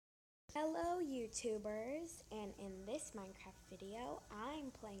YouTubers, and in this Minecraft video,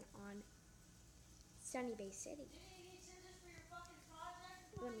 I'm playing on Sunny Bay City.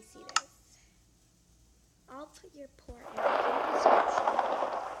 Let me see this. I'll put your port in the description.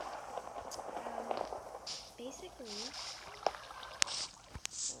 Basically,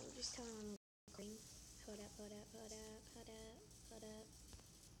 just tell them I'm green. Hold up.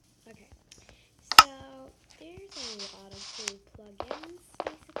 Okay, so there's a lot of cool plugins,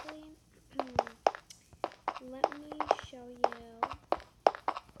 basically. Let me show you.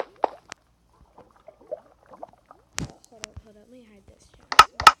 Hold up. Let me hide this shot.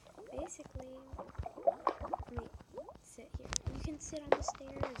 Basically, let me sit here. You can sit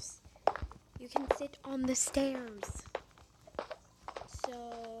on the stairs. So,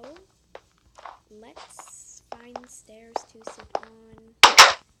 let's find stairs to sit on.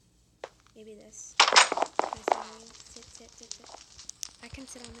 Maybe this. Sit. I can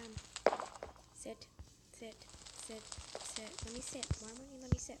sit on them. Sit. Let me sit. Why won't you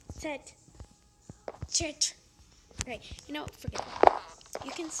let me sit? Sit. Right, forget that.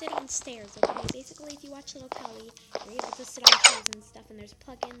 You can sit on stairs, okay? Basically, if you watch Little Kelly, you're able to sit on chairs and stuff, and there's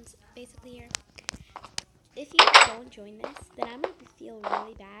plugins, basically, here. If you don't join this, then I'm going to feel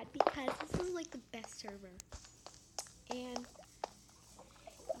really bad, because this is, like, the best server. And,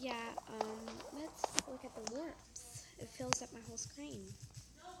 yeah, let's look at the warps. It fills up my whole screen.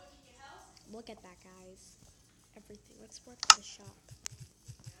 Look at that, guys. Everything. Let's work for the shop.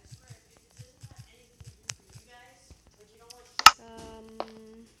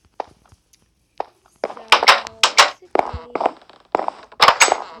 So basically,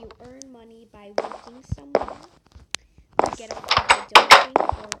 you earn money by working somewhere. You get a by donating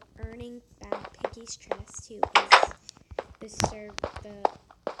or earning Bad Piggy's Trust, who is the servers,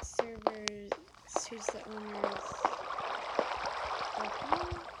 who's the owners, or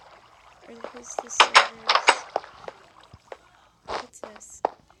who's the servers. What's this?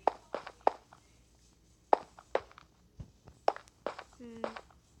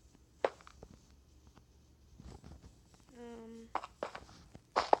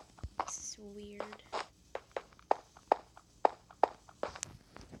 This is weird.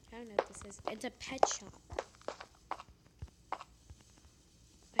 I don't know what this is. It's a pet shop.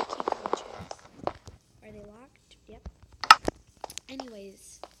 I can't go chairs. Are they locked? Yep.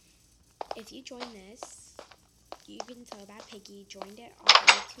 Anyways, if you join this, you can tell Bad Piggy joined it off of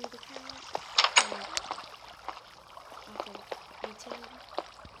YouTube account. Off of YouTube.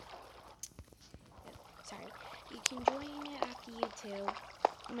 Sorry. You can join it after YouTube.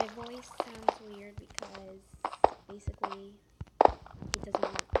 My voice sounds weird because basically it doesn't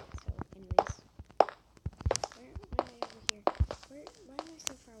work. So, anyways. Where am I over here? Why am I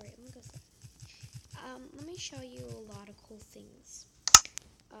so far away? Let me go slow. Let me show you a lot of cool things.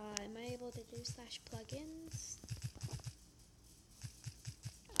 Am I able to do /plugins?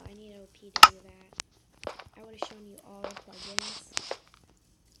 Oh, I need OP to do that. I would have shown you all the plugins.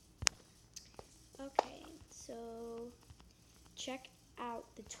 Okay, so check out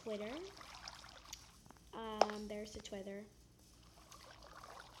the Twitter. There's the Twitter.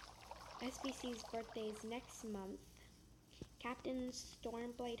 SBC's birthday is next month. Captain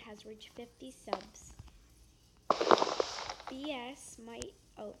Stormblade has reached 50 subs. VS might...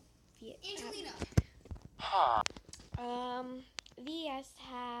 Oh, Angelina! VS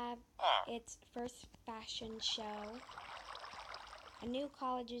have its first fashion show. A new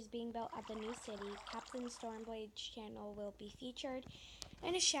college is being built at the new city. Captain Stormblade's channel will be featured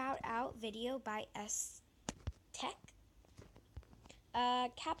in a shout-out video by S-Tech.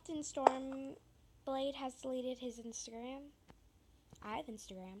 Captain Stormblade has deleted his Instagram. I have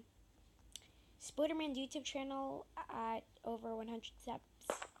Instagram. Spooderman's YouTube channel at over 100 subs.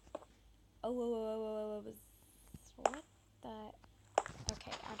 Oh, what the...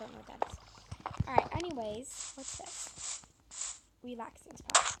 Okay, I don't know what that is. Alright, anyways, what's this? Relaxing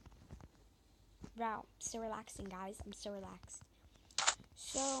spot. Wow, I'm so relaxing, guys. I'm so relaxed.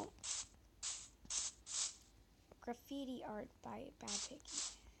 So, graffiti art by Bad Piggy.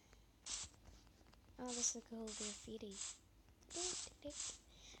 Oh, this is a cool graffiti.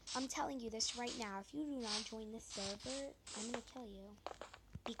 I'm telling you this right now. If you do not join this server, I'm gonna kill you.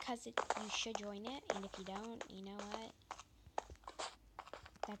 Because you should join it, and if you don't, you know what?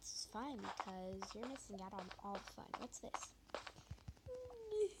 That's fine, because you're missing out on all the fun. What's this?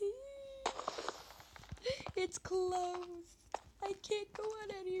 It's closed. I can't go on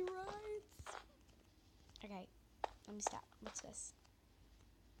any rides. Okay, let me stop. What's this?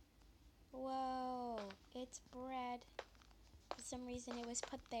 Whoa, it's bread. For some reason it was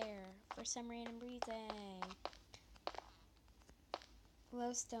put there. For some random reason.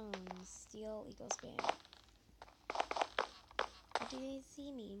 Low stones. Steel equals spam. What do they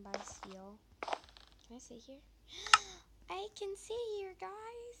see mean by steel? Can I see here? I can see here,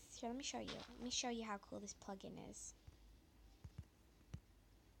 guys. Here, let me show you. Let me show you how cool this plugin is.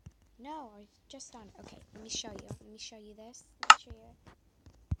 No, I just done. Okay, let me show you. Let me show you this. Let me show you.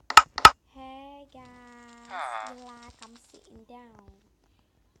 Hey guys, like I'm sitting down.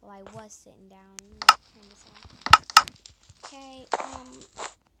 Well, I was sitting down. Turn this off. Okay.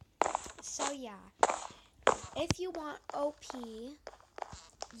 So yeah, if you want OP, you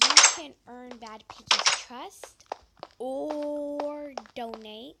can earn Bad Piggy's trust or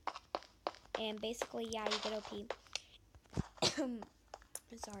donate, and basically, yeah, you get OP. I'm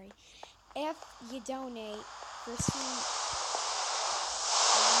sorry. If you donate for OP or C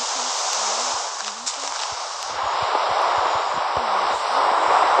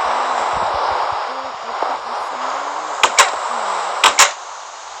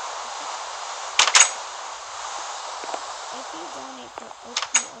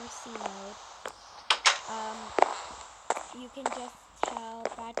mode, you can just tell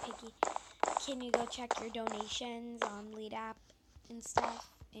Bad Piggy, can you go check your donations on Lead app and stuff?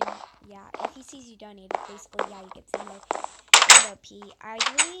 And yeah, if he sees you donate, basically, yeah, you get some OP. I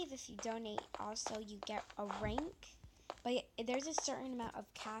believe if you donate, also you get a rank, but there's a certain amount of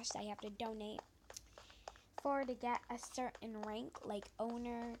cash that you have to donate for to get a certain rank, like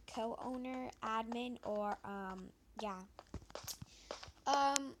owner, co-owner, admin, or yeah.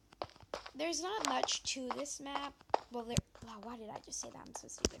 There's not much to this map. Well, why did I just say that? I'm so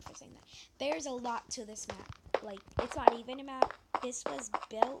stupid for saying that. There's a lot to this map. Like, it's not even a map. This was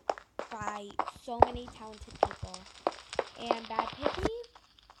built by so many talented people. And Bad Piggy,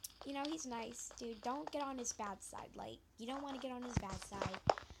 you know, he's nice, dude. Don't get on his bad side. Like, you don't want to get on his bad side.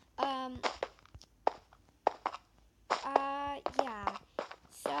 Yeah.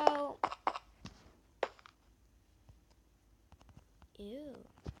 So, ew.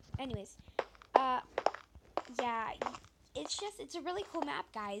 Anyways, yeah, it's a really cool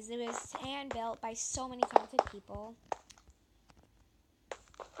map, guys. It was hand built by so many talented people.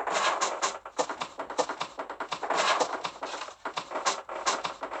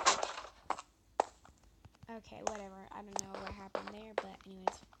 Okay, whatever. I don't know what happened there, but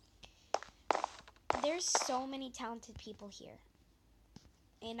anyways. There's so many talented people here.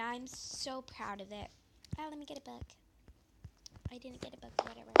 And I'm so proud of it. Oh, let me get a book. I didn't get a book,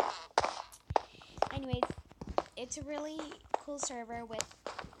 whatever. Anyways, it's a really cool server with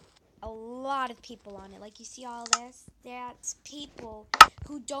a lot of people on it. Like, you see all this? That's people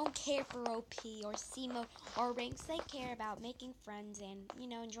who don't care for OP or C mode or ranks. They care about making friends and, you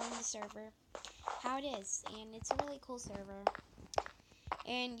know, enjoying the server. How it is. And it's a really cool server.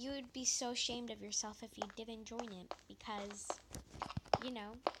 And you would be so ashamed of yourself if you didn't join it. Because, you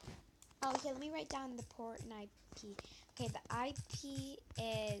know. Oh, okay, let me write down the port and IP. Okay, the IP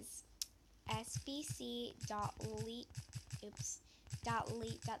is sbc.leet.cc,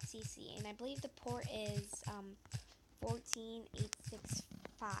 and I believe the port is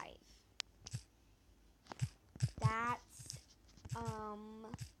 14865. That's I'm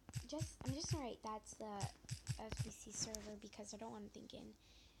just gonna write that's the Sbc server because I don't want to thinking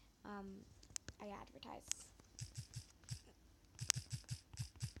I advertise.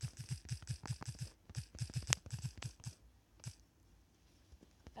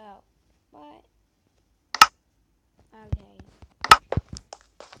 Oh, what? Okay.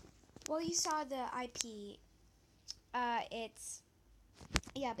 Well, you saw the IP. It's,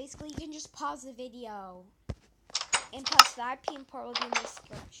 yeah, basically you can just pause the video. And plus, the IP and port will be in the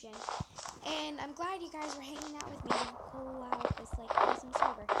description. And I'm glad you guys were hanging out with me to pull out this, like, awesome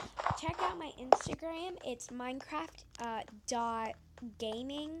server. Check out my Instagram. It's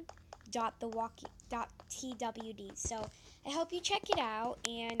minecraft.gaming.twd. So, I hope you check it out.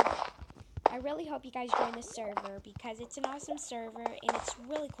 And I really hope you guys join the server because it's an awesome server and it's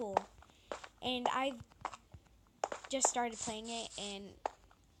really cool. And I've just started playing it and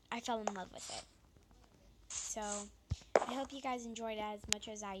I fell in love with it. So, I hope you guys enjoyed it as much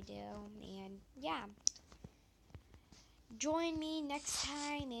as I do. And, yeah. Join me next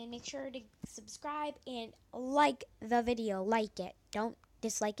time and make sure to subscribe and like the video. Like it. Don't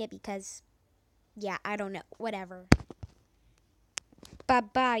dislike it because, yeah, I don't know. Whatever.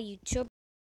 Bye-bye, YouTube.